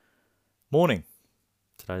Morning.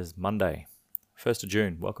 Today's Monday, 1st of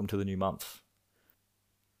June. Welcome to the new month.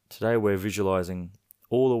 Today we're visualizing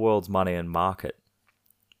all the world's money and market.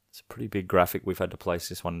 It's a pretty big graphic. We've had to place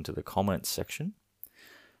this one into the comments section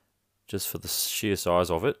just for the sheer size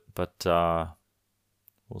of it, but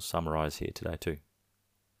we'll summarize here today too.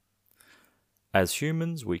 As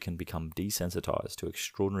humans, we can become desensitized to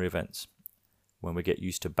extraordinary events when we get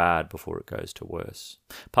used to bad before it goes to worse.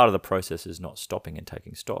 Part of the process is not stopping and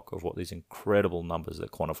taking stock of what these incredible numbers that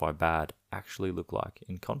quantify bad actually look like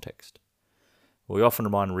in context. We often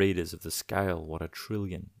remind readers of the scale what a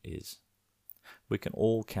trillion is. We can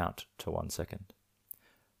all count to 1 second.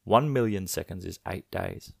 1 million seconds is 8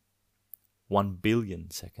 days. 1 billion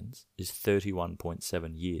seconds is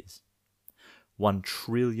 31.7 years. 1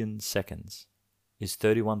 trillion seconds is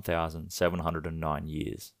 31,709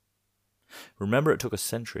 years. Remember, it took a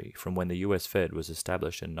century from when the US Fed was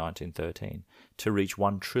established in 1913 to reach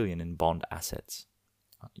 1 trillion in bond assets,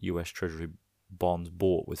 US Treasury bonds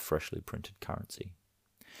bought with freshly printed currency.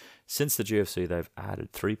 Since the GFC, they've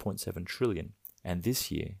added 3.7 trillion, and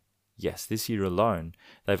this year alone,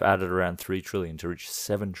 they've added around 3 trillion to reach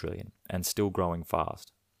 7 trillion, and still growing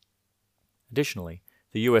fast. Additionally,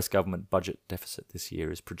 the US government budget deficit this year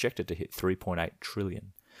is projected to hit 3.8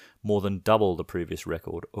 trillion, more than double the previous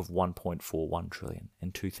record of 1.41 trillion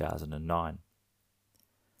in 2009.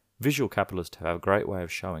 Visual capitalists have a great way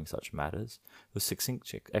of showing such matters with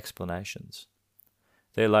succinct explanations.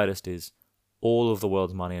 Their latest is all of the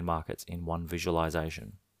world's money and markets in one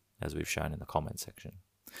visualization, as we've shown in the comments section.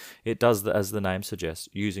 It does, as the name suggests,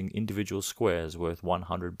 using individual squares worth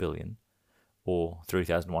 100 billion, or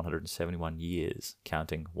 3,171 years,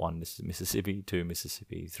 counting 1 Mississippi, 2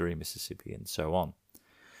 Mississippi, 3 Mississippi, and so on.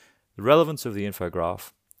 The relevance of the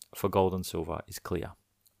infograph for gold and silver is clear.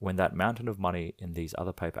 When that mountain of money in these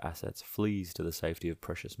other paper assets flees to the safety of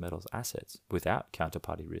precious metals assets without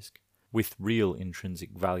counterparty risk, with real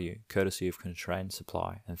intrinsic value, courtesy of constrained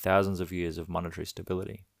supply and thousands of years of monetary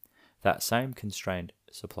stability, that same constrained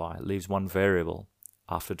supply leaves one variable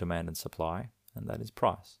after demand and supply, and that is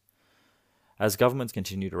price. As governments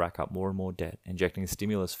continue to rack up more and more debt, injecting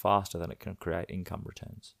stimulus faster than it can create income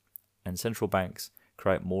returns, and central banks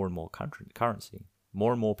create more and more currency,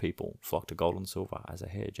 more and more people flock to gold and silver as a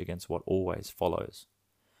hedge against what always follows.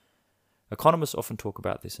 Economists often talk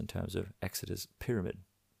about this in terms of Exeter's pyramid,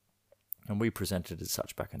 and we presented it as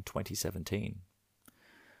such back in 2017.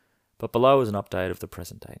 But below is an update of the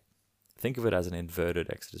present date. Think of it as an inverted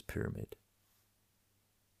Exeter's pyramid.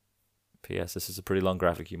 P.S. This is a pretty long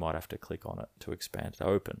graphic. You might have to click on it to expand to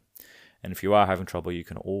open. And if you are having trouble, you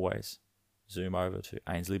can always zoom over to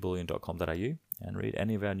ainsleyBullion.com.au and read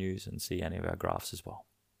any of our news and see any of our graphs as well.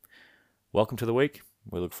 Welcome to the week.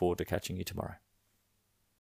 We look forward to catching you tomorrow.